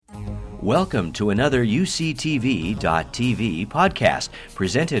Welcome to another UCTV.tv podcast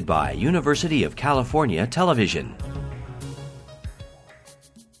presented by University of California Television.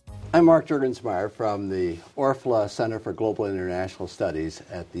 I'm Mark Juergensmeyer from the Orfalea Center for Global and International Studies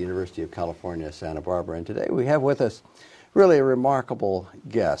at the University of California, Santa Barbara. And today we have with us really a remarkable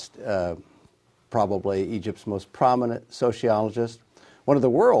guest, probably Egypt's most prominent sociologist, one of the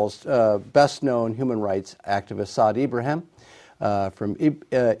world's best-known human rights activists, Saad Ibrahim. From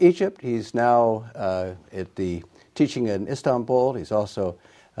Egypt. He's now teaching in Istanbul. He's also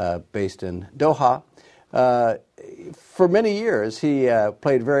based in Doha. For many years, he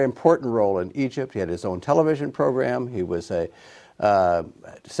played a very important role in Egypt. He had his own television program. He was said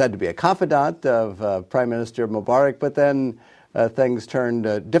to be a confidant of Prime Minister Mubarak, but then things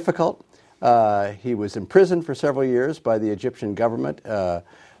turned difficult. He was imprisoned for several years by the Egyptian government.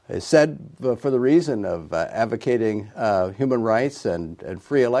 Said for the reason of advocating human rights and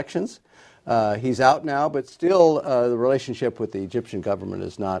free elections. He's out now, but still the relationship with the Egyptian government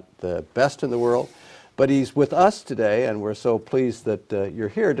is not the best in the world. But he's with us today, and we're so pleased that you're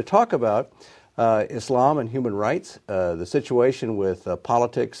here to talk about Islam and human rights, the situation with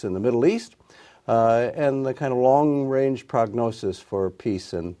politics in the Middle East, and the kind of long-range prognosis for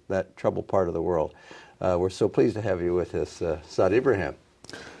peace in that troubled part of the world. We're so pleased to have you with us, Saad Ibrahim.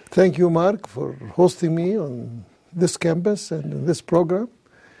 Thank you, Mark, for hosting me on this campus and in this program.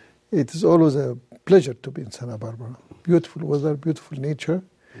 It is always a pleasure to be in Santa Barbara. Beautiful weather, beautiful nature,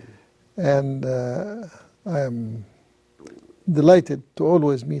 and I am delighted to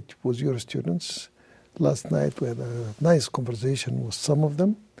always meet with your students. Last night we had a nice conversation with some of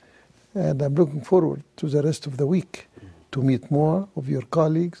them, and I'm looking forward to the rest of the week to meet more of your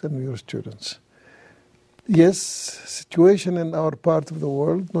colleagues and your students. Yes, situation in our part of the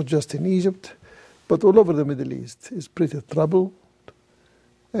world, not just in Egypt, but all over the Middle East, is pretty troubled.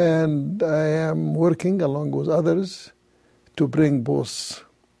 And I am working along with others to bring both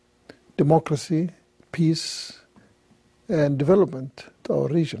democracy, peace, and development to our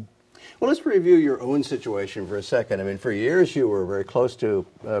region. Well, let's review your own situation for a second. I mean, for years you were very close to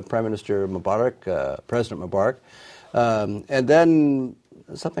Prime Minister Mubarak, President Mubarak, and then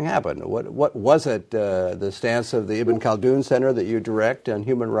something happened. What was it, the stance of the Ibn Khaldun Center that you direct on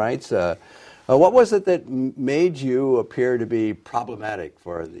human rights? What was it that made you appear to be problematic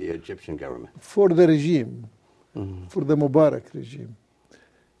for the Egyptian government? For the regime, for the Mubarak regime.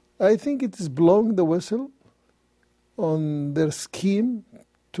 I think it is blowing the whistle on their scheme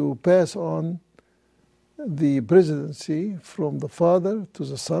to pass on the presidency from the father to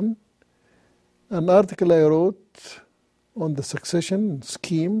the son. An article I wrote on the succession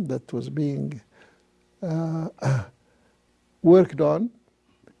scheme that was being worked on.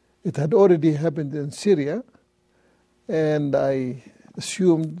 It had already happened in Syria, and I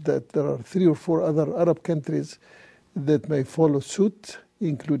assumed that there are 3 or 4 other Arab countries that may follow suit,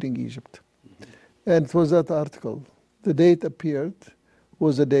 including Egypt. And it was that article. The date appeared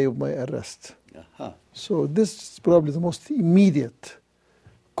was the day of my arrest. So this is probably the most immediate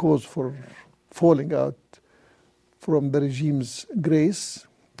cause for falling out from the regime's grace.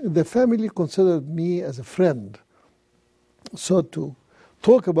 The family considered me as a friend. So to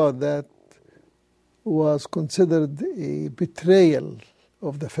talk about that was considered a betrayal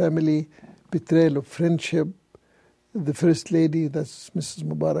of the family, betrayal of friendship. The First Lady, that's Mrs.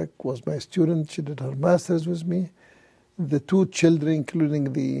 Mubarak, was my student. She did her master's with me. The 2 children,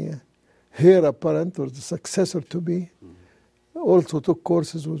 including the heir apparent or the successor to be, also took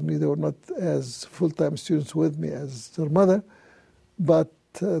courses with me. They were not as full-time students with me as their mother, but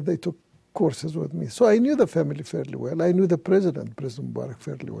they took courses with me. So I knew the family fairly well. I knew the President Mubarak,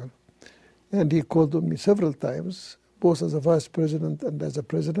 fairly well. And he called on me several times, both as a vice president and as a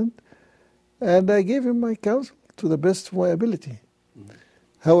president. And I gave him my counsel to the best of my ability.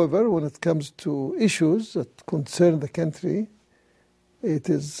 However, when it comes to issues that concern the country, it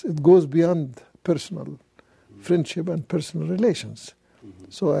goes beyond personal friendship and personal relations.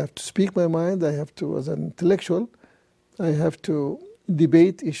 So I have to speak my mind. I have to, as an intellectual, I have to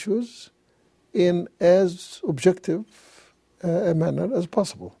debate issues in as objective a manner as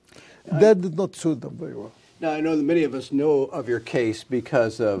possible. That did not suit them very well. Now, I know that many of us know of your case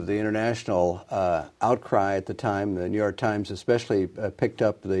because of the international outcry at the time. The New York Times especially picked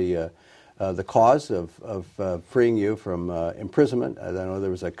up the cause of freeing you from imprisonment. I know there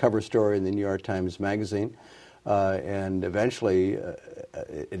was a cover story in the New York Times Magazine. And eventually,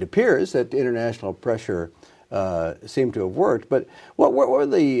 it appears that international pressure seemed to have worked. But what were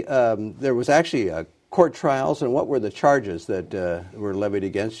there was actually court trials, and what were the charges that were levied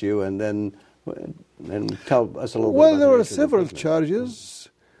against you? And then tell us a little bit about there were several charges.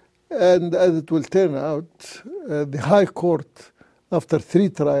 And as it will turn out, the High Court, after 3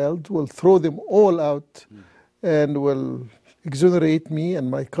 trials, will throw them all out and will exonerate me and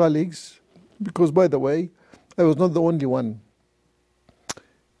my colleagues. Because, by the way, I was not the only one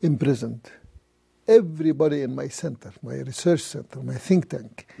imprisoned. Everybody in my center, my research center, my think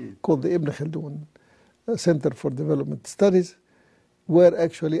tank, called the Ibn Khaldun Center for Development Studies, were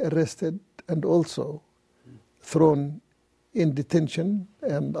actually arrested and also thrown in detention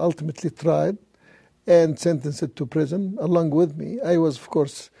and ultimately tried and sentenced to prison along with me. I was, of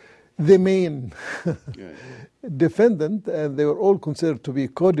course, the main defendant, and they were all considered to be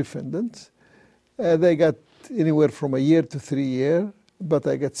co-defendants. They got anywhere from a year to 3 years, but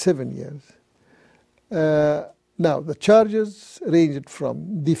I got 7 years. Now, the charges ranged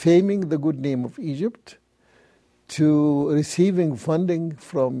from defaming the good name of Egypt to receiving funding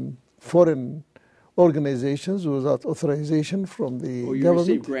from foreign organizations without authorization from the you government.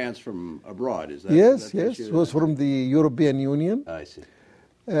 received grants from abroad, is that? Yes, it was from the European Union. I see.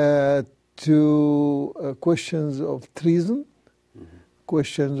 To questions of treason,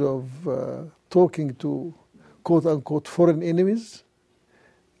 questions of talking to quote-unquote foreign enemies,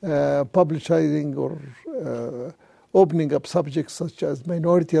 publicizing or opening up subjects such as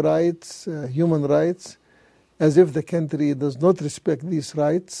minority rights, human rights, as if the country does not respect these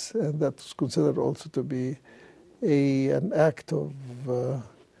rights, and that's considered also to be an act of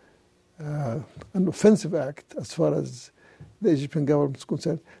an offensive act as far as the Egyptian government is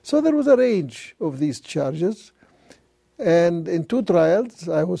concerned. So there was a range of these charges, and in 2 trials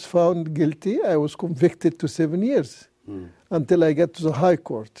I was found guilty. I was convicted to 7 years until I got to the High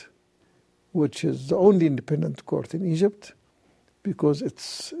Court, which is the only independent court in Egypt, because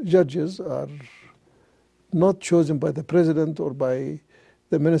its judges are not chosen by the president or by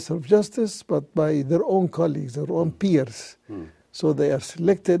the Minister of Justice, but by their own colleagues, their own peers. So they are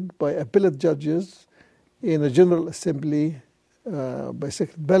selected by appellate judges in a General Assembly by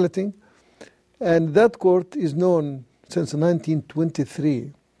secret balloting. And that court is known since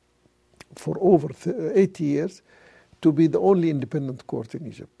 1923, for over 80 years, to be the only independent court in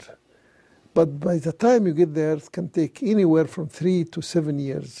Egypt. But by the time you get there, it can take anywhere from 3 to 7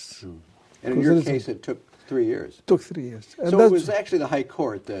 years. And in your case, it took 3 years. It took 3 years. And so it was actually the High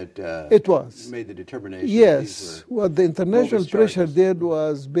Court that it was. made the determination. Yes. What the international pressure did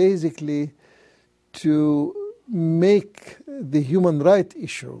was basically to make the human rights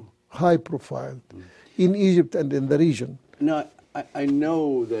issue high profile in Egypt and in the region. Now, I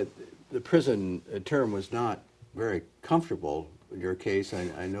know that the prison term was not very comfortable in your case.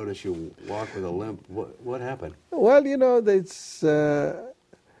 I noticed you walk with a limp. What happened? Well,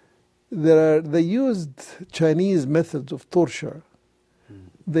 they used Chinese methods of torture.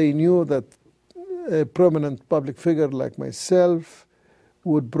 They knew that a prominent public figure like myself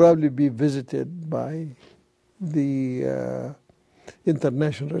would probably be visited by the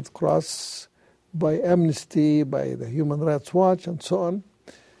International Red Cross, by Amnesty, by the Human Rights Watch, and so on.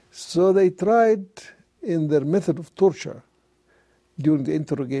 So they tried, in their method of torture during the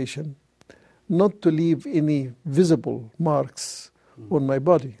interrogation, not to leave any visible marks on my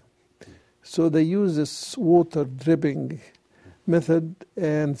body. So they used this water dripping method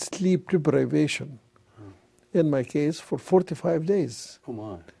and sleep deprivation, in my case, for 45 days. Come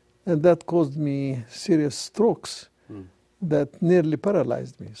on. And that caused me serious strokes that nearly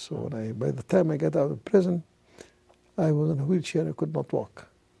paralyzed me. So by the time I got out of prison, I was in a wheelchair. I could not walk.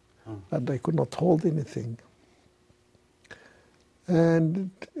 And I could not hold anything. And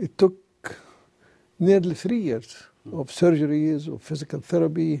it took nearly 3 years of surgeries, of physical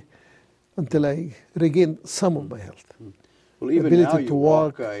therapy, until I regained some of my health. Well, even ability now you to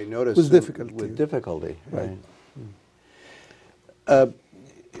walk I noticed, with difficulty. With difficulty, Right.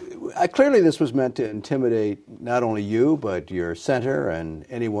 Clearly this was meant to intimidate not only you, but your center and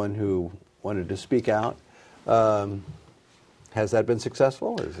anyone who wanted to speak out. Has that been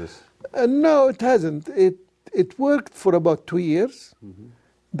successful? Or is this? No, it hasn't. It worked for about 2 years.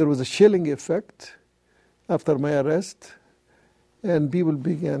 There was a chilling effect after my arrest, and people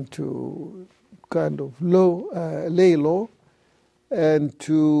began to kind of lay low and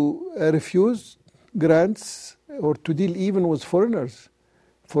to refuse grants or to deal even with foreigners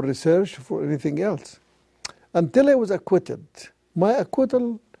for research, for anything else. Until I was acquitted. My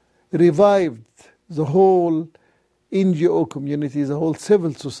acquittal revived the whole NGO community, the whole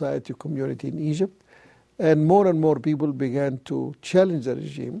civil society community in Egypt, and more people began to challenge the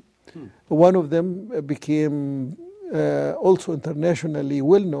regime. One of them became also internationally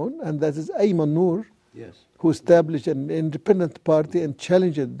well known, and that is Ayman Noor, who established an independent party and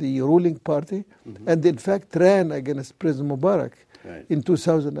challenged the ruling party, and in fact ran against President Mubarak Right. in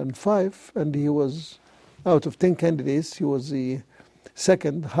 2005, and he was, out of 10 candidates, he was the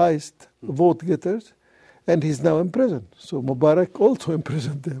second highest vote getters, and he's now in prison. So Mubarak also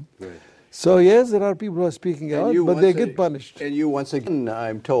imprisoned him. Right. So yes, there are people who are speaking And out, you but they once get a- punished. And you, once again,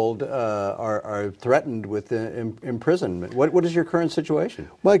 I'm told, are threatened with imprisonment. What is your current situation?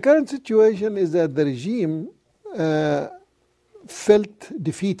 My current situation is that the regime felt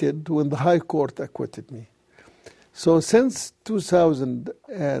defeated when the High Court acquitted me. So since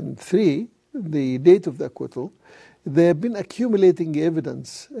 2003, the date of the acquittal, they have been accumulating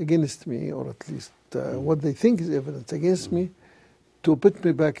evidence against me, or at least what they think is evidence against me, to put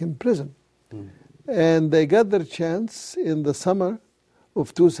me back in prison. And they got their chance in the summer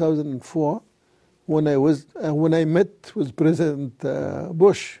of 2004 when I met with President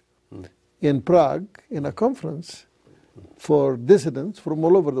Bush in Prague in a conference for dissidents from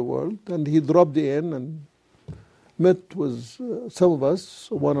all over the world, and he dropped in and met with some of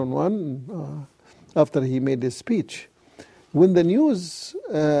us one-on-one after he made his speech. When the news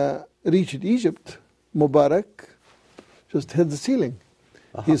reached Egypt, Mubarak just hit the ceiling.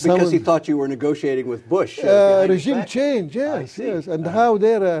 Because he thought you were negotiating with Bush. Regime change, yes, yes. And how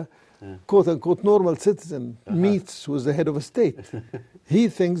dare a quote-unquote normal citizen meets with the head of a state. He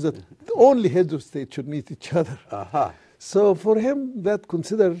thinks that only heads of state should meet each other. So for him, that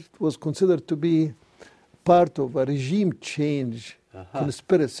was considered to be part of a regime change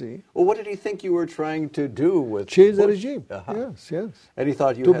conspiracy. Well, what did he think you were trying to do with Change the Bush? regime, yes, yes. And he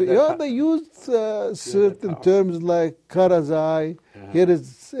thought you had that... they used certain terms like Karzai. Here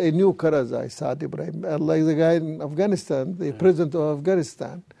is a new Karzai, Saad Ibrahim, like the guy in Afghanistan, the president of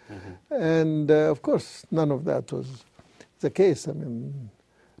Afghanistan. And of course, none of that was the case. I mean,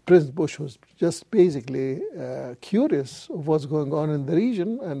 President Bush was just basically curious of what's going on in the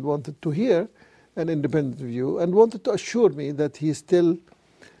region and wanted to hear an independent view and wanted to assure me that he's still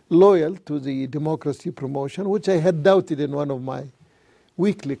loyal to the democracy promotion, which I had doubted in one of my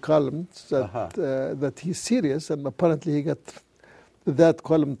weekly columns, that he's serious, and apparently he got that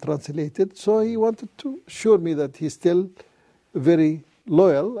column translated. So he wanted to assure me that he's still very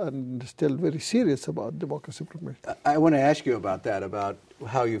loyal and still very serious about democracy promotion. I want to ask you about that, about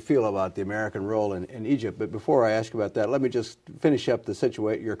how you feel about the American role in Egypt. But before I ask you about that, let me just finish up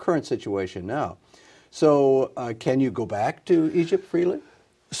your current situation now. So can you go back to Egypt freely?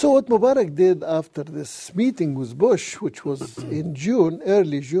 So what Mubarak did after this meeting with Bush, which was in June,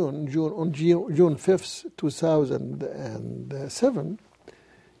 early June, on June 5th, 2007,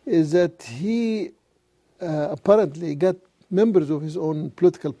 is that he apparently got members of his own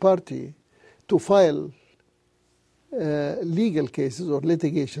political party to file legal cases or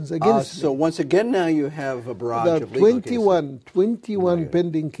litigations against me. So once again, now you have a barrage There are of legal 21 cases.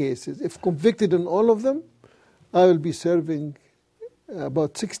 pending cases. If convicted in all of them, I will be serving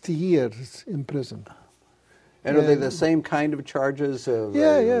about 60 years in prison. And are they the same kind of charges? Of,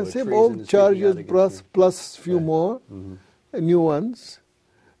 Yeah, same old charges plus few more, new ones.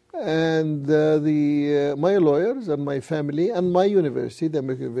 And my lawyers and my family and my university, the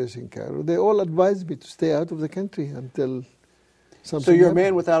American University in Cairo, they all advised me to stay out of the country until something So you're a happens.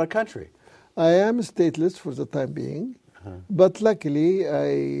 man without a country? I am stateless for the time being, but luckily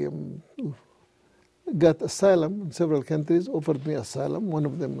I got asylum in several countries, offered me asylum. One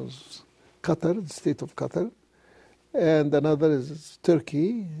of them was Qatar, the state of Qatar, and another is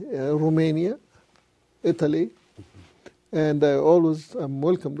Turkey, Romania, Italy. And I'm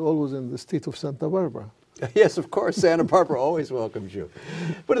welcomed always in the state of Santa Barbara. Yes, of course. Santa Barbara always welcomes you.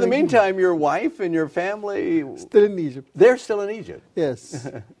 But in the meantime, your wife and your family... Still in Egypt. They're still in Egypt. Yes.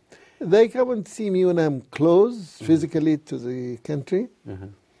 They come and see me when I'm close physically to the country.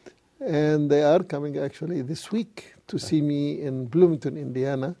 And they are coming actually this week to see me in Bloomington,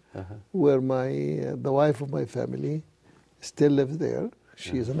 Indiana, where the wife of my family still lives there.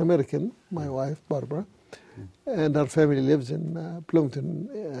 She is an American, my wife, Barbara. And her family lives in Bloomington,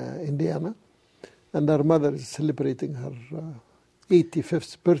 Indiana. And her mother is celebrating her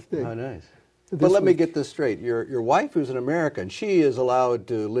 85th birthday. Oh, nice. But let me get this straight. Your wife, who's an American, she is allowed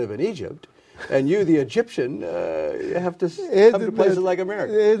to live in Egypt, and you, the Egyptian, have to come to places like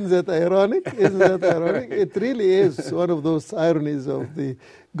America. Isn't that ironic? It really is one of those ironies of the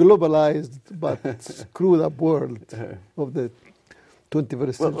globalized but screwed up world of the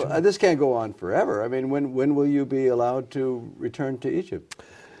 21st century. Well, this can't go on forever. I mean, when will you be allowed to return to Egypt?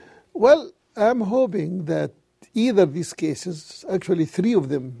 Well, I'm hoping that either these cases, actually 3 of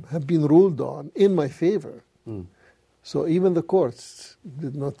them have been ruled on in my favor. So even the courts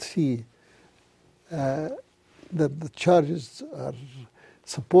did not see that the charges are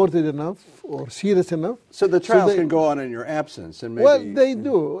supported enough or serious enough. So the trials they- can go on in your absence, and maybe. Well, they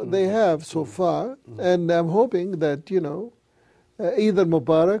do. They have so far, and I'm hoping that either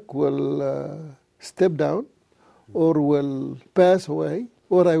Mubarak will step down, or will pass away,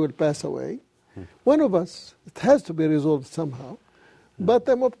 or I will pass away. One of us. It has to be resolved somehow, but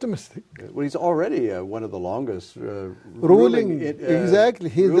I'm optimistic. Well, he's already one of the longest Ruling exactly.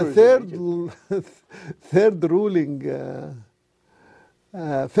 He's the third ruling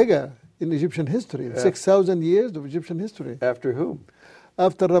figure in Egyptian history. Yeah. 6,000 years of Egyptian history. After whom?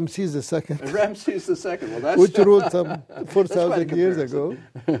 After Ramses II. Ramses II. Well, that's Which ruled some That's quite a 4,000 years comparison. ago,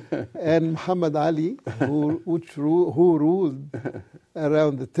 and Muhammad Ali, who ruled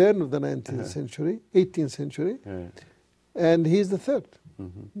around the turn of the 19th century, 18th century, Right. and he's the third. So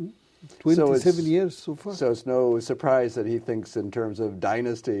 27 years so far. So it's no surprise that he thinks in terms of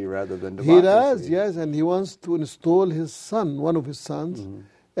dynasty rather than He democracy. does, yes, and he wants to install his son, one of his sons,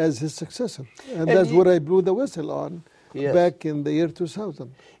 as his successor. And that's what I blew the whistle on Yes. back in the year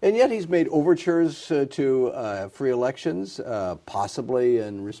 2000. And yet he's made overtures to free elections, possibly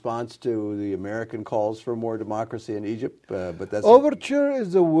in response to the American calls for more democracy in Egypt. But that's Overture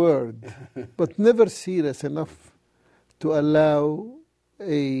is a word, but never serious enough to allow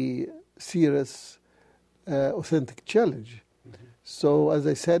a serious, authentic challenge. So, as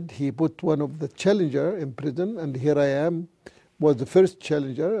I said, he put one of the challenger in prison, and here I am, was the first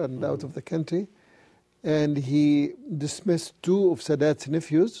challenger and out of the country. And he dismissed two of Sadat's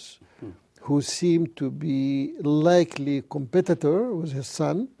nephews, who seemed to be likely competitor with his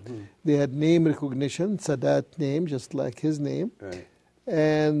son. They had name recognition, Sadat name, just like his name. Right.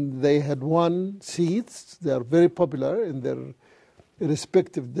 And they had won seats. They are very popular in their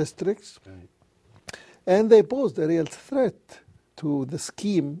respective districts. Right. And they posed a real threat to the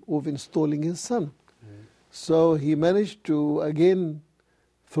scheme of installing his son. So he managed to, again,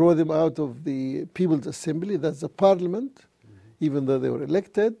 throw them out of the People's Assembly, that's the parliament, even though they were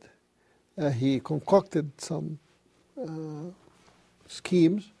elected. He concocted some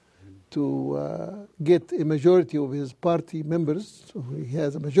schemes to get a majority of his party members, so he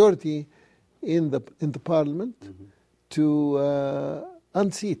has a majority in the parliament, to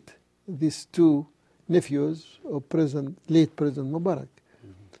unseat these two nephews of late President Mubarak.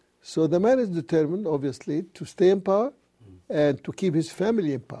 So the man is determined, obviously, to stay in power and to keep his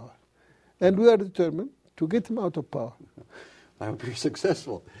family in power. And we are determined to get him out of power. I hope you're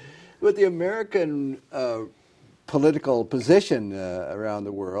successful. But the American political position around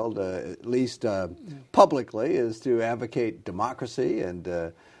the world, at least publicly, is to advocate democracy.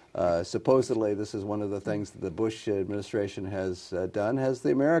 And supposedly this is one of the things that the Bush administration has done. Has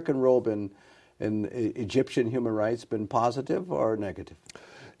the American role in Egyptian human rights been positive or negative?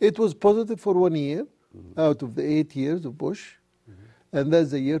 It was positive for 1 year out of the 8 years of Bush, and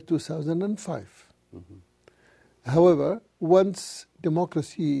that's the year 2005. However, once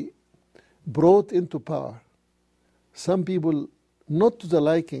democracy brought into power, some people, not to the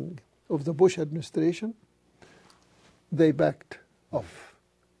liking of the Bush administration, they backed off,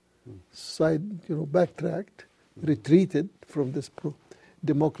 backtracked, retreated from this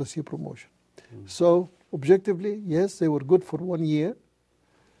democracy promotion. So, objectively, yes, they were good for 1 year,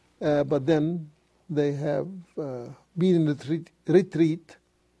 but then they have been in retreat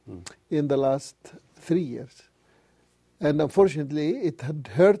in the last 3 years. And unfortunately, it had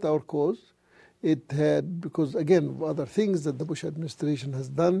hurt our cause. It had, because again, of other things that the Bush administration has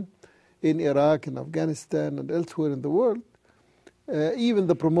done in Iraq and Afghanistan and elsewhere in the world, even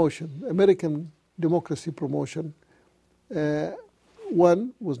the promotion, American democracy promotion,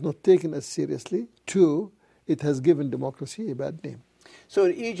 one, was not taken as seriously. Two, it has given democracy a bad name. So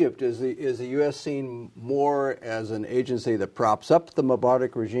in Egypt, is the U.S. seen more as an agency that props up the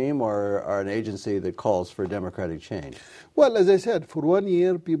Mubarak regime or an agency that calls for democratic change? Well, as I said, for 1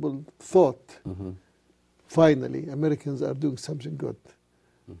 year, people thought, finally, Americans are doing something good.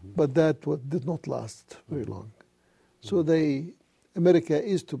 But that did not last very long. So America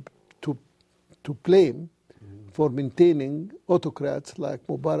is to blame for maintaining autocrats like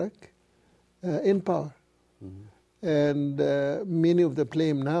Mubarak in power. And many of the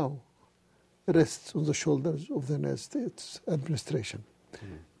blame now rests on the shoulders of the United States administration.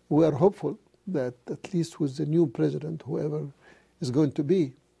 We are hopeful that at least with the new president, whoever is going to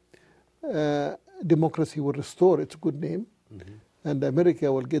be, democracy will restore its good name, and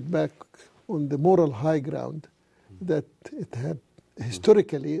America will get back on the moral high ground that it had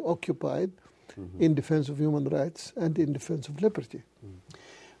historically occupied in defense of human rights and in defense of liberty.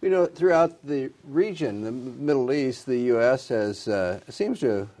 You know, throughout the region, the Middle East, the U.S. has, seems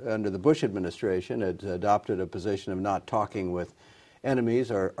to, under the Bush administration, had adopted a position of not talking with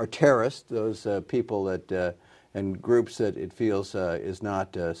enemies are terrorists, those people that and groups that it feels is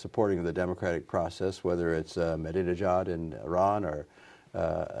not supporting the democratic process, whether it's Ahmadinejad in Iran or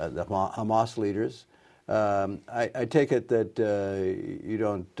the Hamas leaders. I take it that you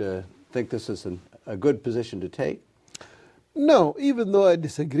don't think this is a good position to take? No, even though I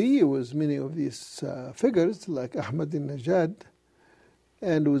disagree with many of these figures, like Ahmadinejad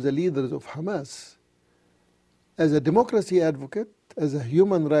and with the leaders of Hamas, as a democracy advocate, as a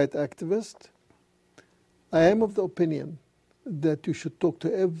human rights activist, I am of the opinion that you should talk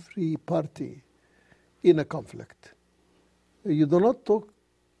to every party in a conflict. You do not talk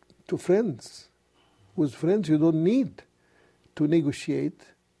to friends. With friends, you don't need to negotiate.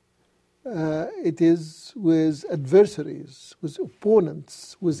 It is with adversaries, with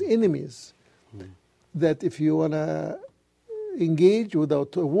opponents, with enemies, that if you want to engage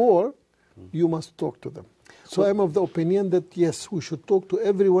without a war, you must talk to them. So I'm of the opinion that, yes, we should talk to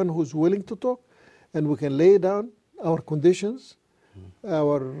everyone who's willing to talk, and we can lay down our conditions,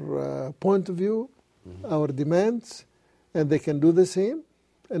 our point of view, our demands, and they can do the same,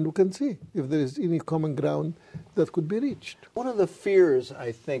 and we can see if there is any common ground that could be reached. One of the fears,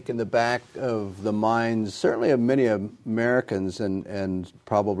 I think, in the back of the minds, certainly of many Americans and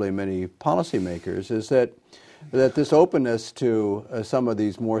probably many policymakers, is that this openness to some of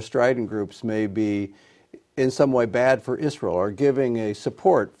these more strident groups may be in some way bad for Israel, or giving a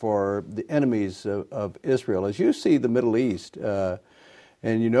support for the enemies of Israel. As you see the Middle East,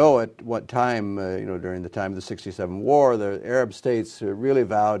 and you know at what time, during the time of the '67 war, the Arab states really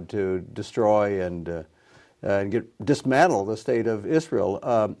vowed to destroy and dismantle the state of Israel.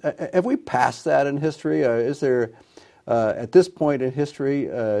 Have we passed that in history? Is there, at this point in history,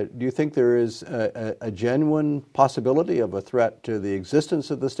 do you think there is a genuine possibility of a threat to the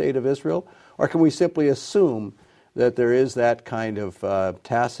existence of the state of Israel? Or can we simply assume that there is that kind of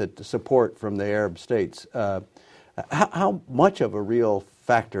tacit support from the Arab states? How much of a real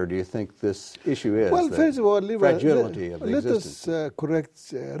factor do you think this issue is? Well, first of all, fragility of the let existence. us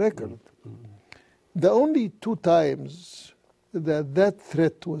correct record. The only two times that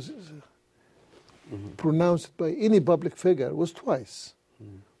threat was pronounced by any public figure was twice.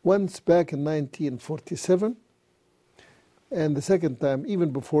 Once back in 1947, and the second time,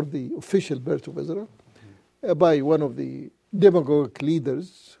 even before the official birth of Israel, by one of the demagogic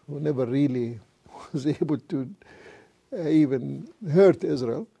leaders who never really was able to even hurt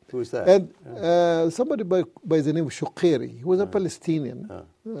Israel. Who is that? And somebody by the name of Shuqairi. He was a Palestinian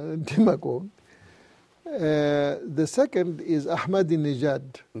demagogue. The second is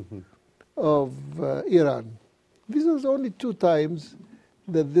Ahmadinejad of Iran. These are the only two times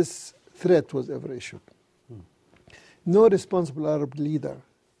that this threat was ever issued. No responsible Arab leader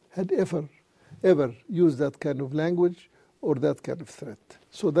had ever used that kind of language or that kind of threat.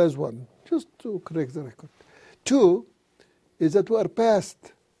 So that's one, just to correct the record. Two is that we are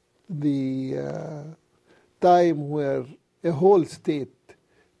past the time where a whole state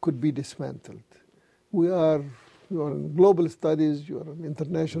could be dismantled. You are in global studies, you are an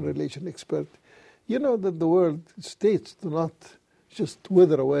international relation expert. You know that the world states do not just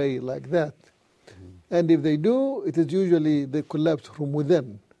wither away like that. And if they do, it is usually they collapse from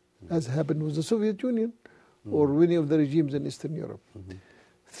within, as happened with the Soviet Union or many of the regimes in Eastern Europe.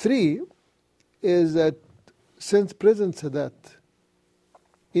 Three is that since President Sadat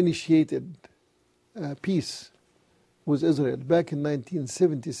initiated peace with Israel back in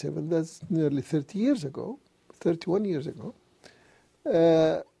 1977, that's nearly 30 years ago, 31 years ago,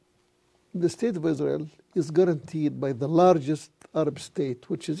 the state of Israel is guaranteed by the largest Arab state,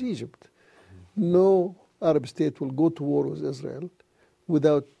 which is Egypt. No Arab state will go to war with Israel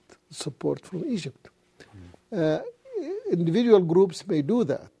without support from Egypt. Individual groups may do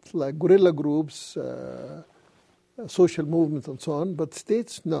that, like guerrilla groups, social movements and so on, but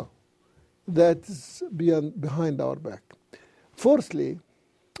states, no. That is behind our back. Fourthly,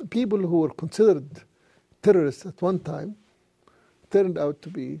 people who were considered terrorists at one time turned out to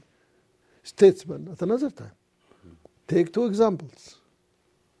be statesmen at another time. Take two examples,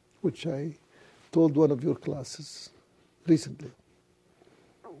 which I told one of your classes recently.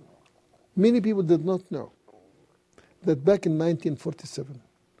 Many people did not know that back in 1947,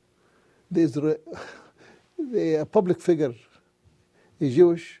 a public figure, a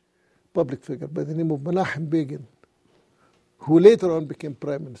Jewish public figure by the name of Menachem Begin, who later on became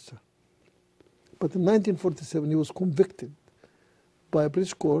prime minister. But in 1947, he was convicted by a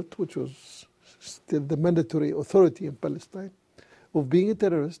British court, which was still the mandatory authority in Palestine, of being a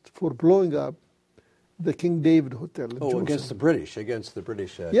terrorist for blowing up the King David Hotel in Jerusalem. Against the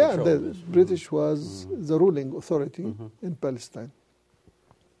British. Yeah, the British was the ruling authority in Palestine.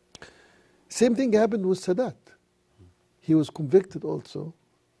 Same thing happened with Sadat. He was convicted also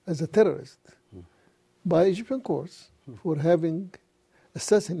as a terrorist by Egyptian courts for having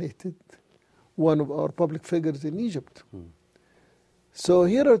assassinated one of our public figures in Egypt. So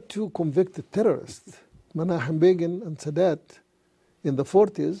here are two convicted terrorists, Menachem Begin and Sadat, in the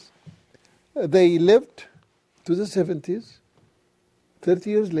 40s. They lived to the 70s. 30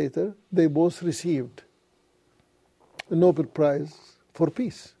 years later, they both received a Nobel Prize for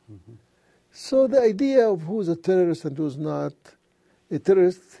Peace. So the idea of who's a terrorist and who's not, a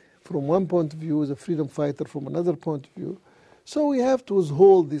terrorist from one point of view is a freedom fighter from another point of view. So we have to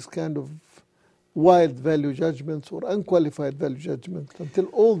withhold these kind of wild value judgments or unqualified value judgments until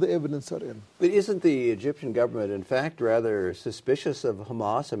all the evidence are in. But isn't the Egyptian government, in fact, rather suspicious of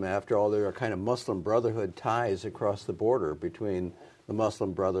Hamas? I mean, after all, there are kind of Muslim Brotherhood ties across the border between the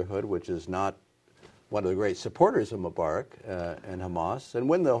Muslim Brotherhood, which is not one of the great supporters of Mubarak, and Hamas. And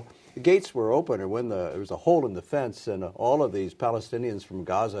when the gates were open, or when there was a hole in the fence, and all of these Palestinians from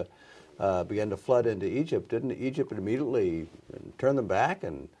Gaza began to flood into Egypt, didn't Egypt immediately turn them back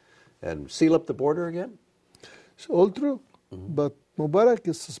and seal up the border again? It's all true. But Mubarak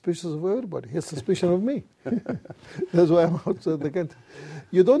is suspicious of everybody. He's suspicious of me. That's why I'm outside the country.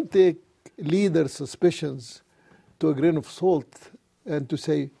 You don't take leader suspicions to a grain of salt and to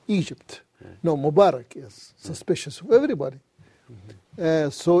say Egypt. No, Mubarak is suspicious of everybody.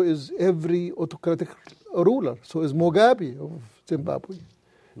 So is every autocratic ruler. So is Mugabe of Zimbabwe.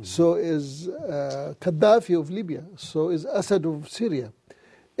 So is Gaddafi of Libya. So is Assad of Syria.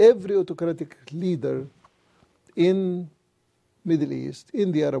 Every autocratic leader in Middle East,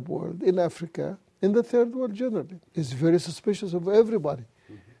 in the Arab world, in Africa, in the third world generally, is very suspicious of everybody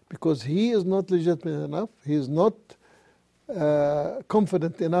because he is not legitimate enough. He is not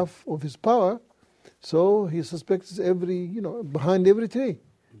confident enough of his power, so he suspects behind every tree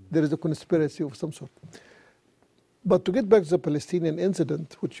there is a conspiracy of some sort. But to get back to the Palestinian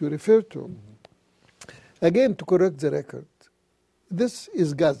incident, which you referred to, again, to correct the record, this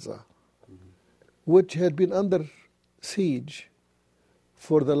is Gaza, which had been under siege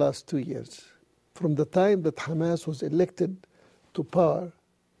for the last 2 years, from the time that Hamas was elected to power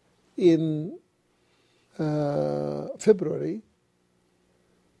in February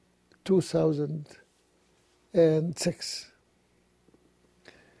 2006.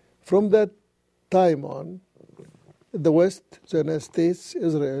 From that time on, the West, the United States,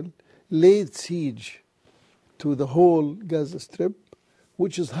 Israel, laid siege to the whole Gaza Strip,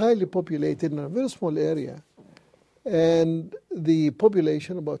 which is highly populated in a very small area. And the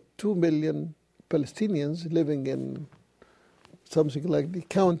population, about 2 million Palestinians living in something like the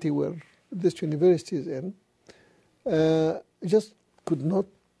county where this university is in, just could not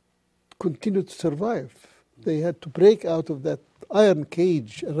continue to survive. They had to break out of that iron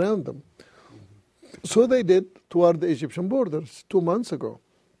cage around them. So they did toward the Egyptian borders 2 months ago.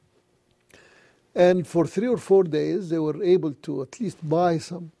 And for 3 or 4 days, they were able to at least buy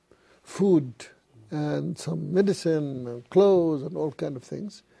some food and some medicine and clothes and all kind of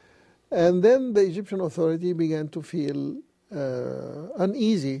things. And then the Egyptian authority began to feel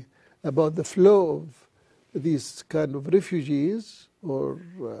uneasy about the flow of these kind of refugees or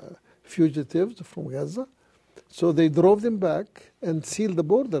fugitives from Gaza. So they drove them back and sealed the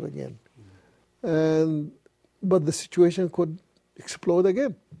border again. But the situation could explode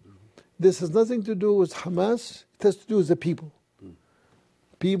again. This has nothing to do with Hamas. It has to do with the people.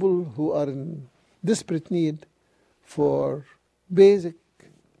 People who are in desperate need for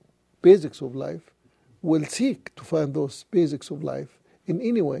basics of life will seek to find those basics of life in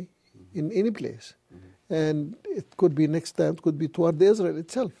any way, in any place. And it could be next time, it could be toward Israel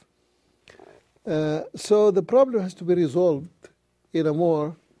itself. So the problem has to be resolved in a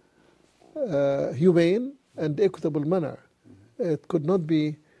more humane and equitable manner. It could not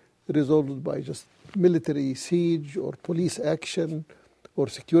be resolved by just military siege or police action or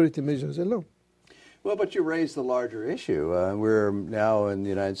security measures alone. Well, but you raised the larger issue. We're now in the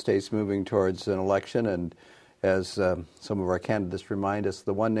United States moving towards an election, and as some of our candidates remind us,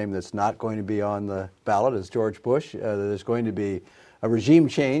 the one name that's not going to be on the ballot is George Bush. There's going to be a regime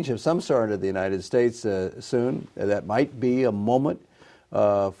change of some sort in the United States soon. That might be a moment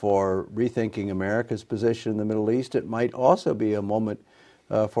for rethinking America's position in the Middle East. It might also be a moment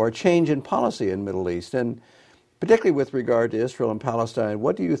for a change in policy in the Middle East. And particularly with regard to Israel and Palestine,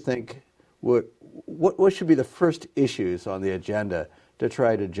 what do you think what should be the first issues on the agenda to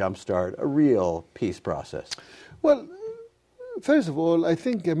try to jumpstart a real peace process? Well, first of all, I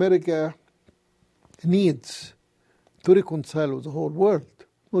think America needs to reconcile with the whole world,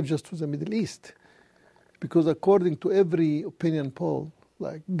 not just with the Middle East. Because according to every opinion poll,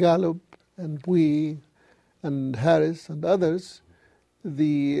 like Gallup and we and Harris and others,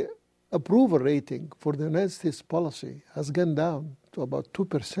 the approval rating for the United States policy has gone down to about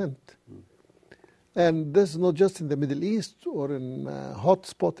 2%. And this is not just in the Middle East or in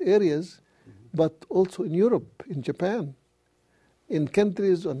hotspot areas, but also in Europe, in Japan, in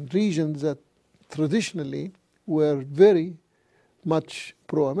countries and regions that traditionally were very much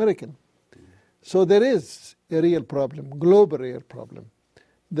pro-American. So there is a real problem, global real problem,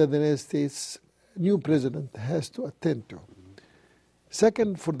 that the United States new president has to attend to.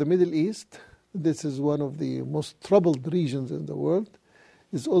 Second, for the Middle East, this is one of the most troubled regions in the world.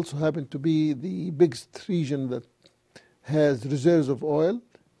 It also happened to be the biggest region that has reserves of oil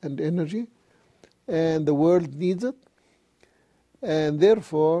and energy, and the world needs it. And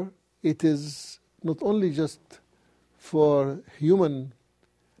therefore, it is not only just for human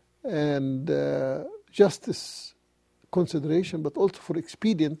and justice consideration, but also for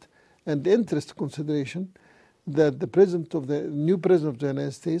expedient and interest consideration that the new president of the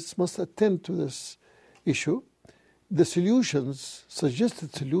United States must attend to this issue. The solutions,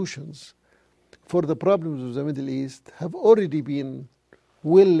 suggested solutions for the problems of the Middle East have already been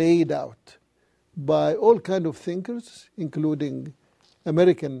well laid out by all kinds of thinkers, including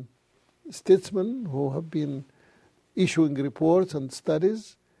American statesmen who have been issuing reports and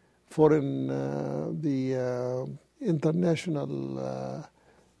studies, the International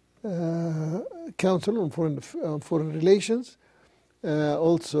Council on Foreign Relations,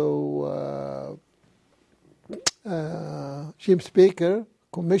 also James Baker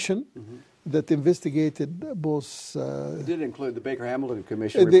Commission that investigated both. It did include the Baker-Hamilton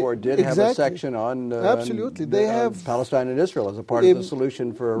Commission report. Did have a section on absolutely. They have Palestine and Israel as a part of the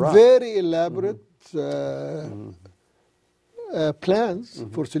solution for Iraq. Very elaborate plans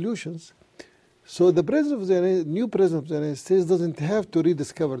for solutions. So the new president of the United States doesn't have to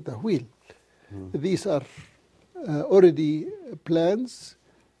rediscover the wheel. These are already plans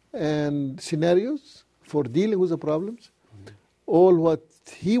and scenarios for dealing with the problems. All what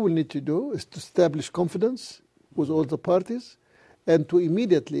he will need to do is to establish confidence with all the parties and to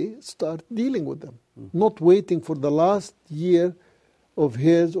immediately start dealing with them, not waiting for the last year of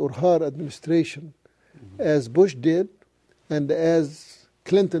his or her administration, as Bush did and as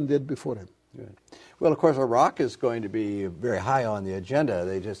Clinton did before him. Good. Well, of course, Iraq is going to be very high on the agenda.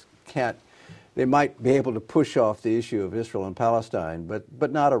 They just can't. They might be able to push off the issue of Israel and Palestine,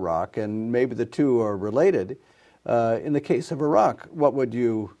 but not Iraq, and maybe the two are related. In the case of Iraq, what do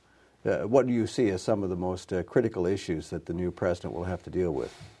you see as some of the most critical issues that the new president will have to deal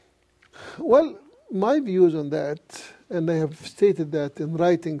with? Well, my views on that, and I have stated that in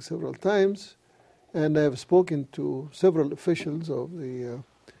writing several times, and I have spoken to several officials of the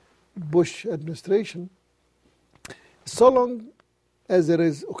Bush administration, so long as there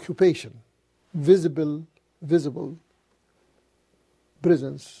is occupation, visible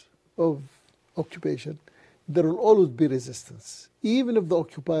presence of occupation, there will always be resistance, even if the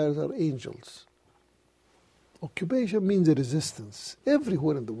occupiers are angels. Occupation means a resistance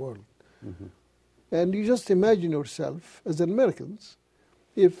everywhere in the world. And you just imagine yourself as Americans,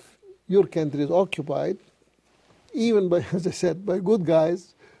 if your country is occupied, even by, as I said, by good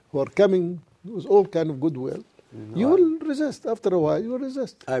guys who are coming with all kind of goodwill, you will resist. After a while, you will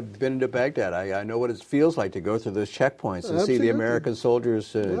resist. I've been to Baghdad. I know what it feels like to go through those checkpoints and see the American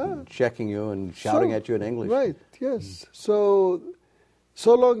soldiers checking you and shouting at you in English. Right, yes. So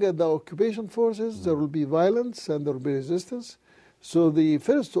long as the occupation forces, there will be violence and there will be resistance. So the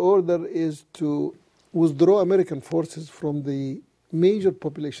first order is to withdraw American forces from the major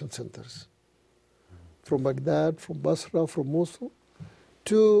population centers, from Baghdad, from Basra, from Mosul,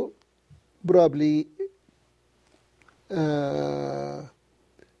 to probably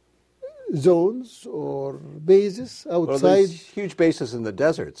zones or bases outside. Well, there's huge bases in the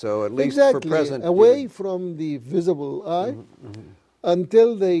desert, so at least exactly, for present, away from the visible eye,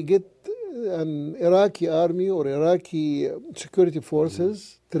 until they get an Iraqi army or Iraqi security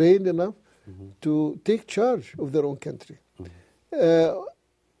forces trained enough to take charge of their own country.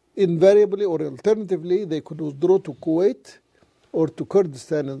 Invariably or alternatively, they could withdraw to Kuwait or to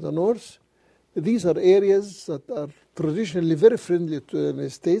Kurdistan in the north. These are areas that are traditionally very friendly to the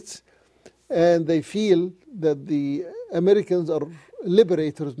United States, and they feel that the Americans are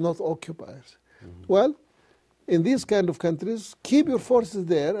liberators, not occupiers. Well, in these kind of countries, keep your forces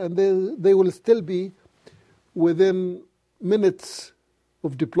there, and they will still be within minutes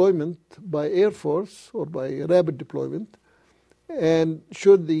of deployment by Air Force or by rapid deployment. And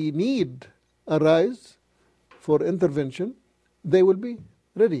should the need arise for intervention, they will be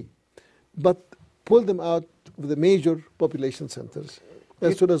ready. But pull them out of the major population centers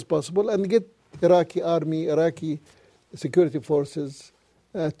as soon as possible and get Iraqi army, Iraqi security forces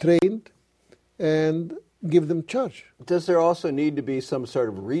trained and give them charge. Does there also need to be some sort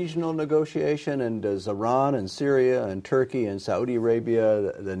of regional negotiation? And does Iran and Syria and Turkey and Saudi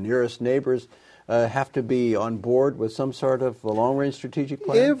Arabia, the nearest neighbors, have to be on board with some sort of long-range strategic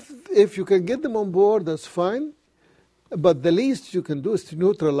plan? If you can get them on board, that's fine. But the least you can do is to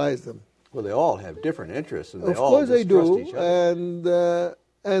neutralize them. Well, they all have different interests, and they of all course they distrust do, each other.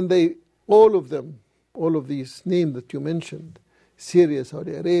 and they all of them, all of these names that you mentioned, Syria,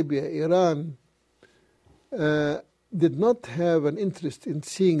 Saudi Arabia, Iran, did not have an interest in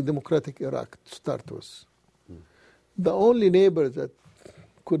seeing democratic Iraq to start with. The only neighbors that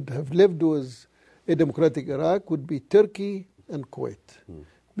could have lived with a democratic Iraq would be Turkey and Kuwait,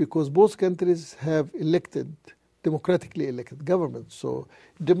 because both countries have democratically elected governments, so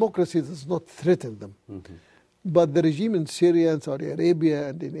democracy does not threaten them. But the regime in Syria and Saudi Arabia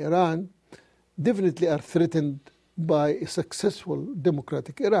and in Iran definitely are threatened by a successful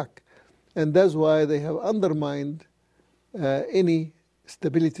democratic Iraq. And that's why they have undermined any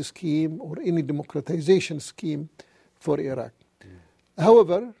stability scheme or any democratization scheme for Iraq.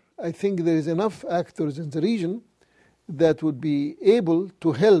 However, I think there is enough actors in the region that would be able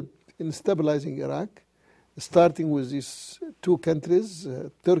to help in stabilizing Iraq, starting with these two countries,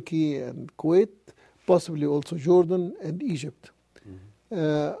 Turkey and Kuwait, possibly also Jordan and Egypt.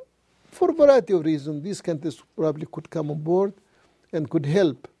 For a variety of reasons, these countries probably could come on board and could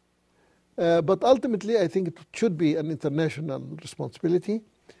help. But ultimately, I think it should be an international responsibility,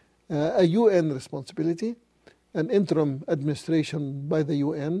 a UN responsibility, an interim administration by the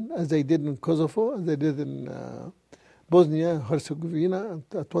UN, as they did in Kosovo, as they did in Bosnia and Herzegovina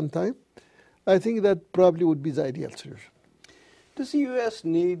at one time. I think that probably would be the ideal solution. Does the U.S.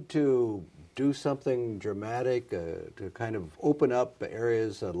 need to do something dramatic to kind of open up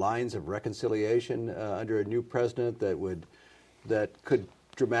areas, lines of reconciliation under a new president that could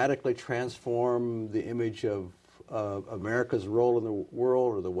dramatically transform the image of America's role in the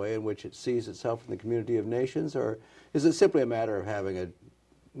world or the way in which it sees itself in the community of nations? Or is it simply a matter of having a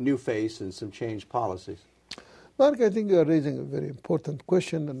new face and some changed policies? Mark, I think you are raising a very important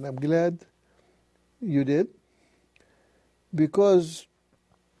question, and I'm glad you did, because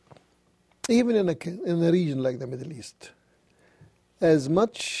even in a region like the Middle East, as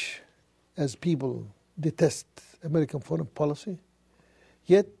much as people detest American foreign policy,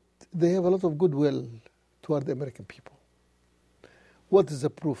 yet they have a lot of goodwill toward the American people. What is the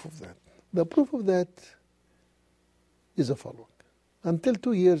proof of that? The proof of that is the following. Until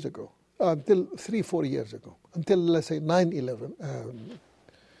 2 years ago, until 3-4 years ago, until, let's say, 9/11,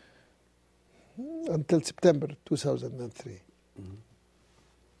 until September 2003,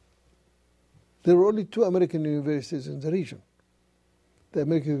 there were only 2 American universities in the region. The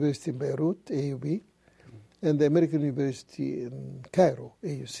American University in Beirut, AUB, and the American University in Cairo,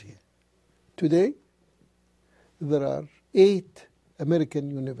 AUC. Today, there are 8 American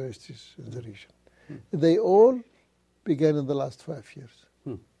universities in the region. They all began in the last 5 years.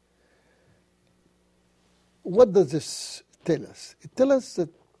 What does this tell us? It tells us that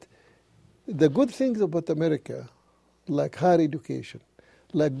the good things about America, like higher education,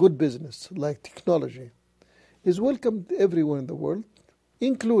 like good business, like technology, is welcomed everywhere in the world,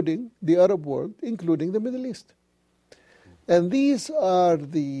 including the Arab world, including the Middle East. And these are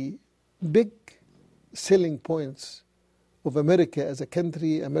the big selling points of America as a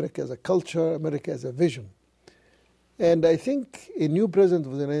country, America as a culture, America as a vision. And I think a new president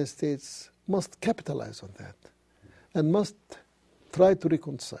of the United States must capitalize on that and must try to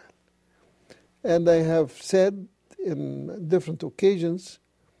reconcile. And I have said in different occasions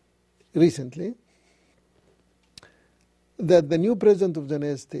recently that the new president of the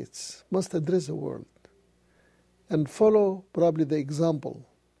United States must address the world and follow probably the example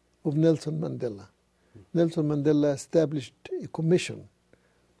of Nelson Mandela. Nelson Mandela established a commission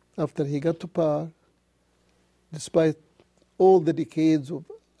after he got to power, despite all the decades of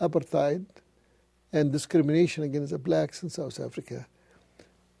apartheid and discrimination against the blacks in South Africa,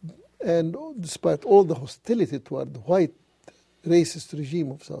 and despite all the hostility toward the white racist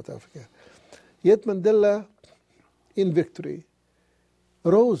regime of South Africa. Yet Mandela, in victory,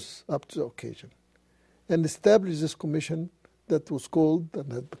 rose up to the occasion and established this commission that was called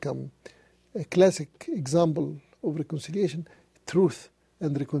and had become a classic example of reconciliation, Truth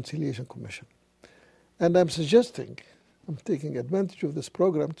and Reconciliation Commission. And I'm taking advantage of this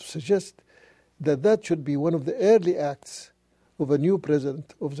program to suggest that that should be one of the early acts of a new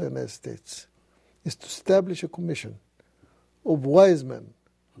president of the United States, is to establish a commission of wise men,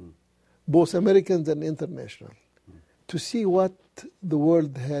 both Americans and international, to see what the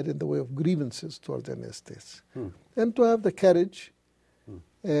world had in the way of grievances toward the United States, and to have the courage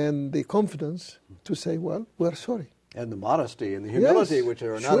and the confidence to say, well, we're sorry. And the modesty and the humility, Yes, which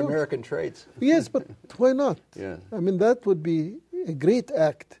are not sure. American traits. Yes, but why not? Yeah. I mean, that would be a great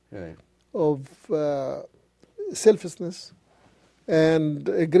act Right. of selflessness and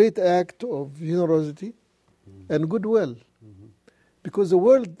a great act of generosity and goodwill. Because the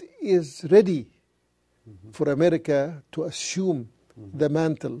world is ready for America to assume the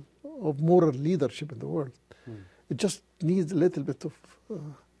mantle of moral leadership in the world. It just needs a little bit of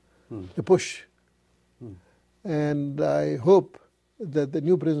a push. And I hope that the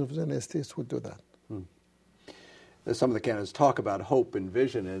new president of the United States will do that. Some of the candidates talk about hope and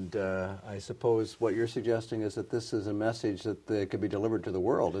vision, and I suppose what you're suggesting is that this is a message that can be delivered to the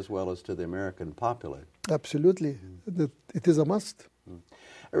world as well as to the American populace. Absolutely. It is a must.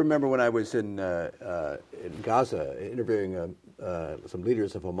 I remember when I was in Gaza interviewing some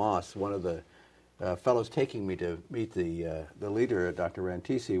leaders of Hamas, one of the fellows taking me to meet the leader, Dr.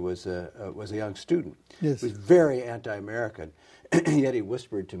 Rantisi, was a young student. Yes. He was very anti-American. Yet he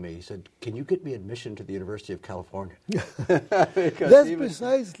whispered to me, he said, "Can you get me admission to the University of California?" That's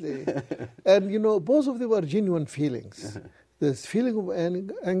precisely. And, you know, both of them are genuine feelings. There's feeling of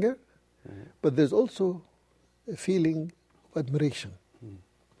anger, but there's also a feeling of admiration.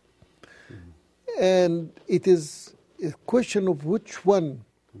 And it is a question of which one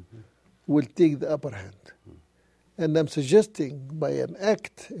will take the upper hand. And I'm suggesting by an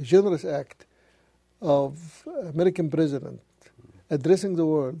act, a generous act of American president addressing the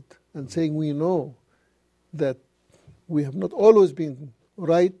world and saying we know that we have not always been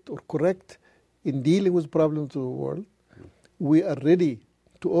right or correct in dealing with problems of the world. We are ready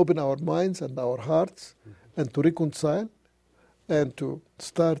to open our minds and our hearts and to reconcile and to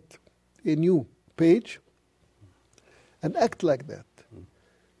start a new page and act like that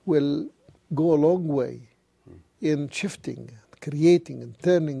will go a long way in shifting, creating and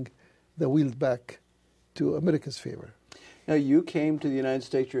turning the wheel back to America's favor. Now, you came to the United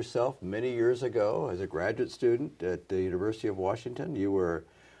States yourself many years ago as a graduate student at the University of Washington. You were,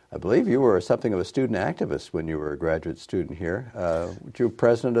 I believe you were something of a student activist when you were a graduate student here. You were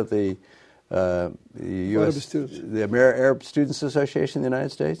president of the Arab Students Association in the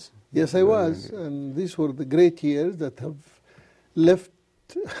United States? Yes, I was. And these were the great years that have left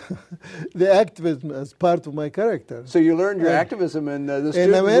the activism as part of my character. So you learned your activism in the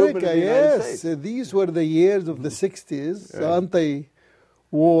student in America, movement of the United States. These were the years of the 60s, the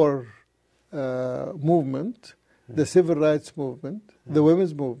anti-war movement, the civil rights movement, the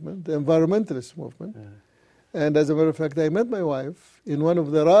women's movement, the environmentalist movement. And as a matter of fact, I met my wife in one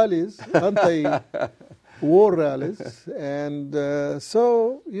of the rallies, anti-war rallies. And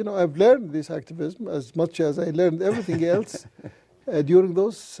so, you know, I've learned this activism as much as I learned everything else during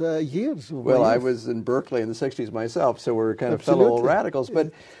those years. Well, I was in Berkeley in the 60s myself, so we're kind of fellow radicals.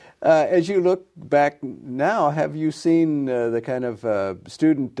 But as you look back now, have you seen the kind of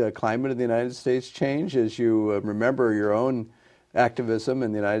student climate in the United States change as you remember your own activism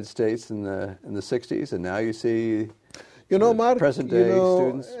in the United States in the 60s, and now you see Mark, present-day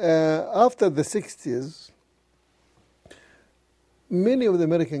students? After the 60s, many of the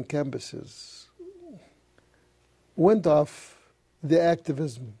American campuses went off the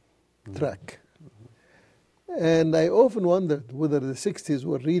activism track. And I often wondered whether the 60s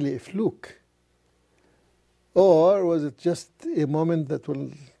were really a fluke, or was it just a moment that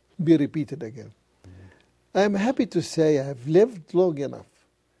will be repeated again. I'm happy to say I have lived long enough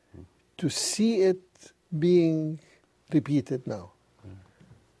to see it being repeated now,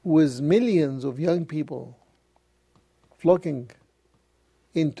 with millions of young people flocking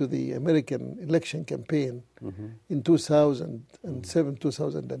into the American election campaign in 2007,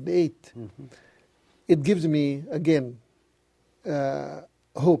 2008. It gives me, again,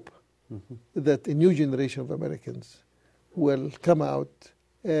 hope that a new generation of Americans will come out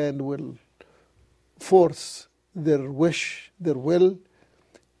and will force their wish, their will,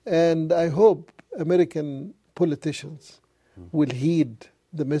 and I hope American politicians will heed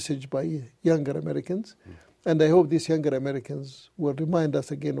the message by younger Americans, and I hope these younger Americans will remind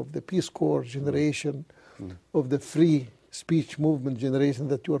us again of the Peace Corps generation, of the free speech movement generation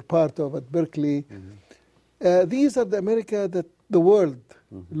that you are part of at Berkeley. These are the America that the world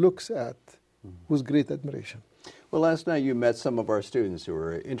looks at with great admiration. Well, last night you met some of our students who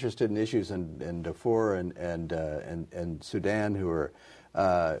were interested in issues in Darfur and Sudan, who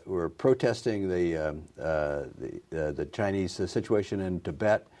were protesting the Chinese situation in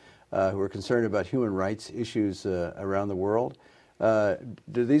Tibet, who were concerned about human rights issues around the world.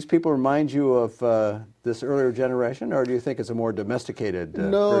 Do these people remind you of this earlier generation, or do you think it's a more domesticated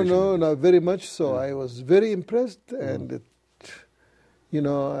version? No, very much so. I was very impressed, and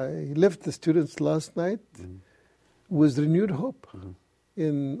I left the students last night with renewed hope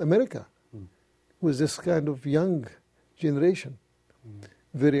in America, with this kind of young generation,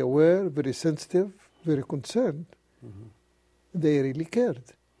 very aware, very sensitive, very concerned. They really cared.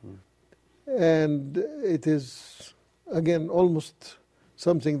 And it is, again, almost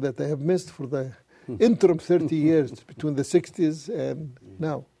something that I have missed for the interim 30 years between the 60s and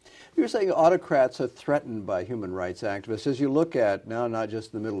now. You're saying autocrats are threatened by human rights activists. As you look at now, not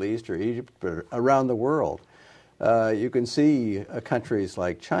just the Middle East or Egypt, but around the world, you can see countries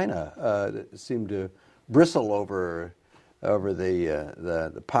like China that seem to bristle over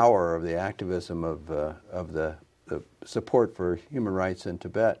the power of the activism of the support for human rights in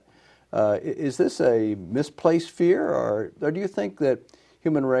Tibet. Is this a misplaced fear, or do you think that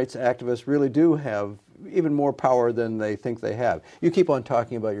human rights activists really do have even more power than they think they have? You keep on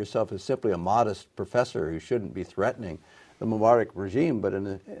talking about yourself as simply a modest professor who shouldn't be threatening the Mubarak regime, but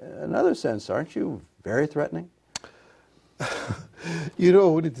in another sense, aren't you very threatening?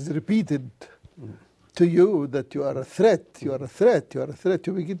 When it is repeated to you that you are a threat,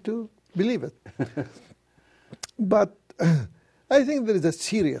 you begin to believe it. But I think there is a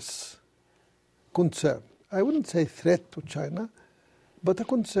serious concern. I wouldn't say threat to China, but a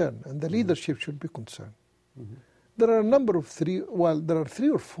concern, and the leadership should be concerned. There are three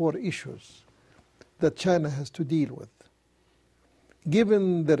or four issues that China has to deal with.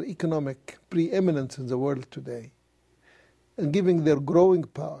 Given their economic preeminence in the world today, and given their growing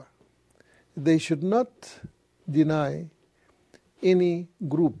power, they should not deny any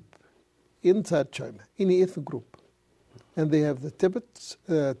group inside China, any ethnic group. And they have the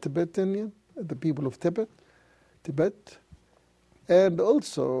Tibetan, the people of Tibet, and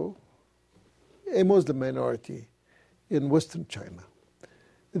also a Muslim minority in Western China.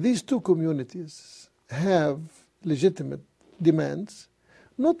 These two communities have legitimate demands,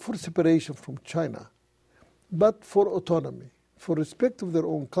 not for separation from China, but for autonomy, for respect of their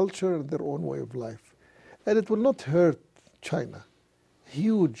own culture and their own way of life. And it will not hurt China,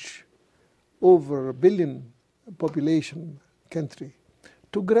 huge, over 1 billion population country,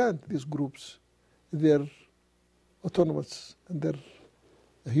 to grant these groups their autonomous and their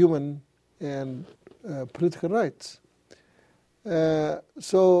human and political rights.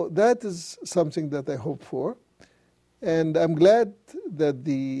 So that is something that I hope for. And I'm glad that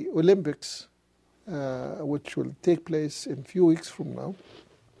the Olympics, which will take place in a few weeks from now,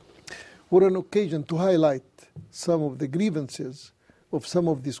 were an occasion to highlight some of the grievances of some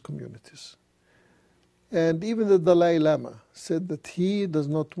of these communities. And even the Dalai Lama said that he does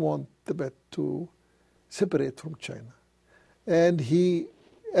not want Tibet to separate from China. And he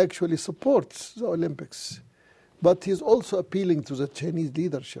actually supports the Olympics. But he's also appealing to the Chinese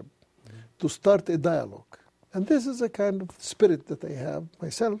leadership to start a dialogue. And this is a kind of spirit that I have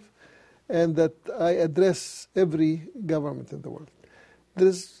myself and that I address every government in the world. There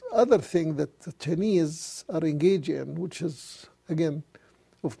is other thing that the Chinese are engaged in, which is, again,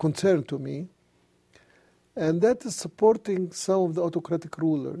 of concern to me, and that is supporting some of the autocratic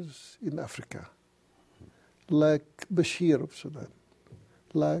rulers in Africa, like Bashir of Sudan,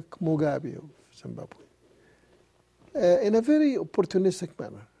 like Mugabe of Zimbabwe, in a very opportunistic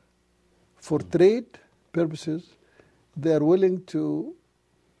manner. For trade purposes, they are willing to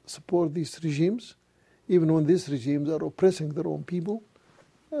support these regimes, even when these regimes are oppressing their own people,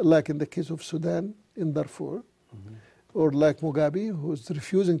 like in the case of Sudan in Darfur, or like Mugabe, who is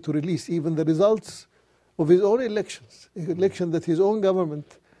refusing to release even the results of his own elections, election that his own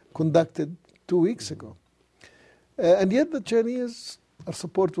government conducted 2 weeks ago. And yet the Chinese are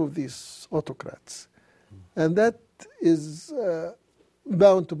supportive of these autocrats. And that is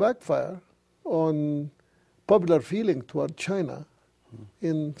bound to backfire on popular feeling toward China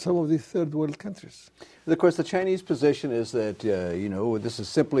in some of these third world countries. And of course, the Chinese position is that, this is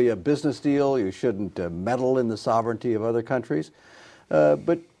simply a business deal. You shouldn't meddle in the sovereignty of other countries.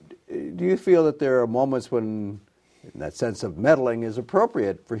 But do you feel that there are moments when that sense of meddling is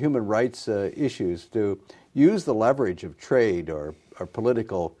appropriate for human rights issues to use the leverage of trade or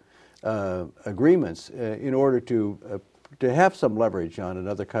political agreements in order to have some leverage on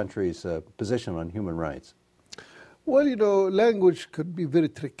another country's position on human rights? Well, language could be very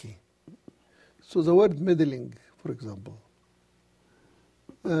tricky. So the word meddling, for example,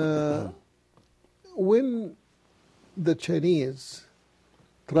 when the Chinese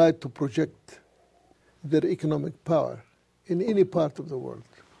tried to project their economic power in any part of the world,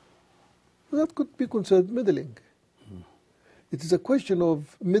 that could be considered meddling. It is a question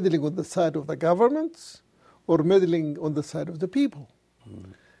of meddling on the side of the governments or meddling on the side of the people.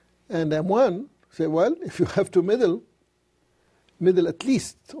 And I'm one, say, well, if you have to meddle at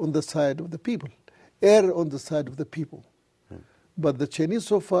least on the side of the people. Err on the side of the people. But the Chinese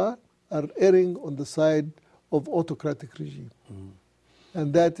so far are erring on the side of autocratic regime.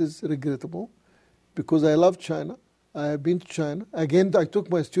 And that is regrettable because I love China. I have been to China. Again, I took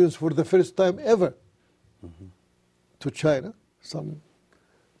my students for the first time ever to China, some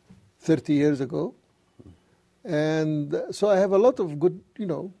 30 years ago. And so I have a lot of good,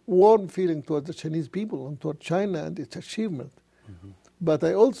 warm feeling towards the Chinese people and toward China and its achievement. But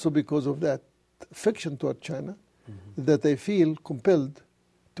I also, because of that affection toward China, that I feel compelled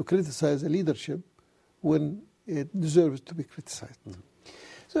to criticize the leadership when it deserves to be criticized.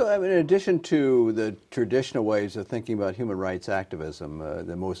 So, in addition to the traditional ways of thinking about human rights activism,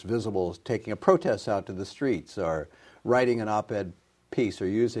 the most visible is taking a protest out to the streets, or writing an op-ed piece, or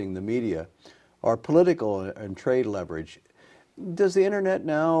using the media, or political and trade leverage. Does the internet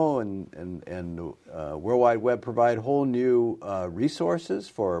now and World Wide Web provide whole new resources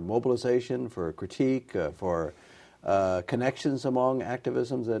for mobilization, for critique, for connections among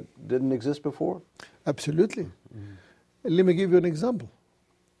activisms that didn't exist before? Absolutely. Let me give you an example.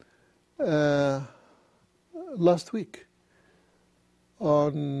 Last week,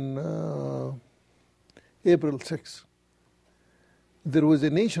 on April 6th, there was a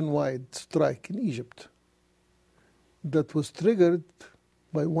nationwide strike in Egypt that was triggered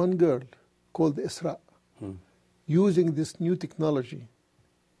by one girl called Isra, using this new technology,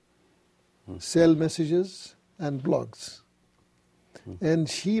 cell messages and blogs. And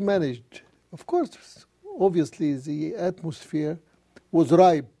she managed, of course, obviously the atmosphere was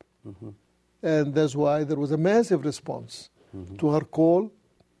ripe, and that's why there was a massive response to her call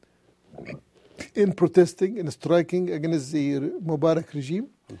in protesting and striking against the Mubarak regime,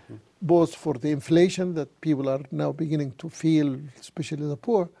 both for the inflation that people are now beginning to feel, especially the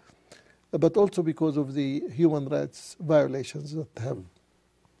poor, but also because of the human rights violations that have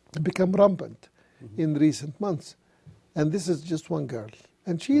become rampant in recent months. And this is just one girl.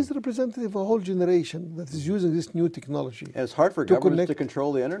 And she is representative of a whole generation that is using this new technology. And it's hard for governments to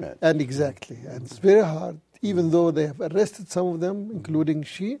control the internet. And exactly. And it's very hard, even though they have arrested some of them, including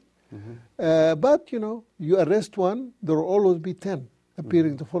she. But, you arrest one, there will always be 10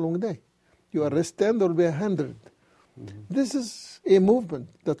 appearing the following day. You arrest 10, there will be 100. This is a movement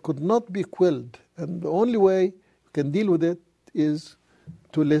that could not be quelled. And the only way you can deal with it is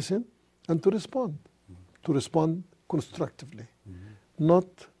to listen and to respond constructively, not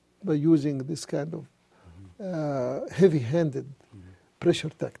by using this kind of heavy-handed pressure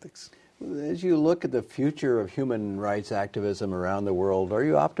tactics. As you look at the future of human rights activism around the world, are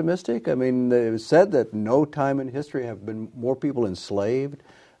you optimistic? I mean, it was said that no time in history have been more people enslaved,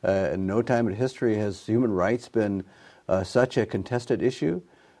 and no time in history has human rights been such a contested issue.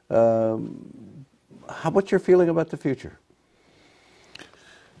 What's your feeling about the future?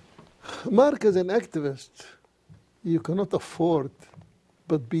 Mark, as an activist, you cannot afford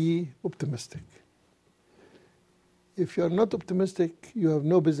but be optimistic. If you are not optimistic, you have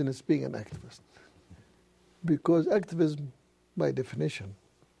no business being an activist. Because activism, by definition,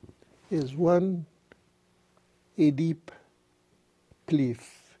 is one, a deep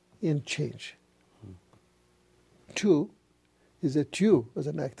belief in change. Two, is that you, as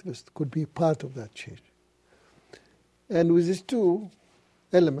an activist, could be part of that change. And with these two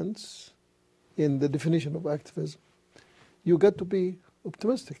elements in the definition of activism, you got to be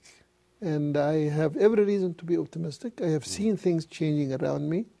optimistic. And I have every reason to be optimistic. I have seen things changing around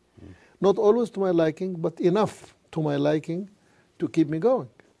me, not always to my liking, but enough to my liking to keep me going.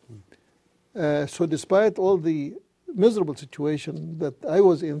 So despite all the miserable situation that I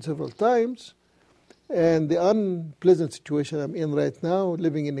was in several times, and the unpleasant situation I'm in right now,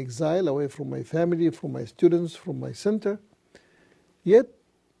 living in exile, away from my family, from my students, from my center, yet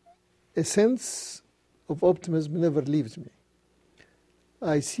a sense of optimism never leaves me.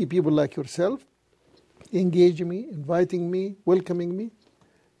 I see people like yourself engaging me, inviting me, welcoming me,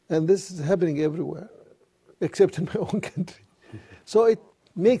 and this is happening everywhere, except in my own country. So it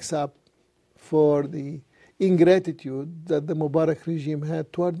makes up for the ingratitude that the Mubarak regime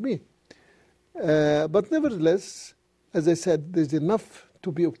had toward me. But nevertheless, as I said, there's enough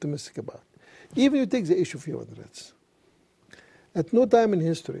to be optimistic about. Even you take the issue of human rights. At no time in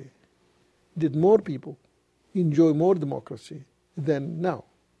history did more people enjoy more democracy than now.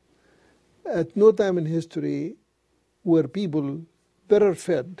 At no time in history were people better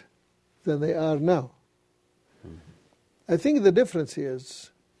fed than they are now. I think the difference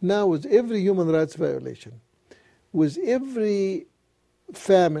is now with every human rights violation, with every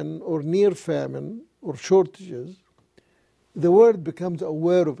famine or near famine or shortages, the world becomes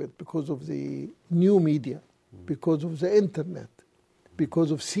aware of it because of the new media, because of the internet,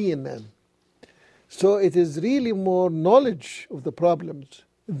 because of CNN. So it is really more knowledge of the problems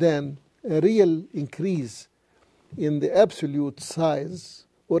than a real increase in the absolute size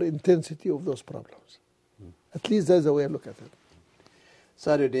or intensity of those problems. At least that's the way I look at it.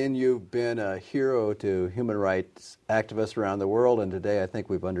 Sadruddin, you've been a hero to human rights activists around the world, and today I think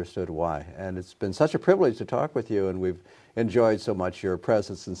we've understood why. And it's been such a privilege to talk with you, and we've enjoyed so much your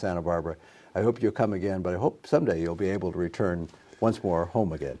presence in Santa Barbara. I hope you'll come again, but I hope someday you'll be able to return once more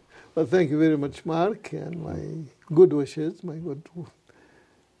home again. Well, thank you very much, Mark, and my good wishes,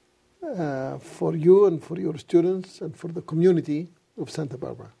 for you and for your students and for the community of Santa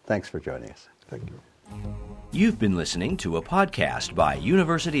Barbara. Thanks for joining us. Thank you. You've been listening to a podcast by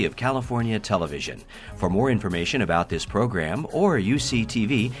University of California Television. For more information about this program or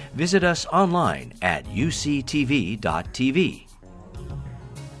UCTV, visit us online at uctv.tv.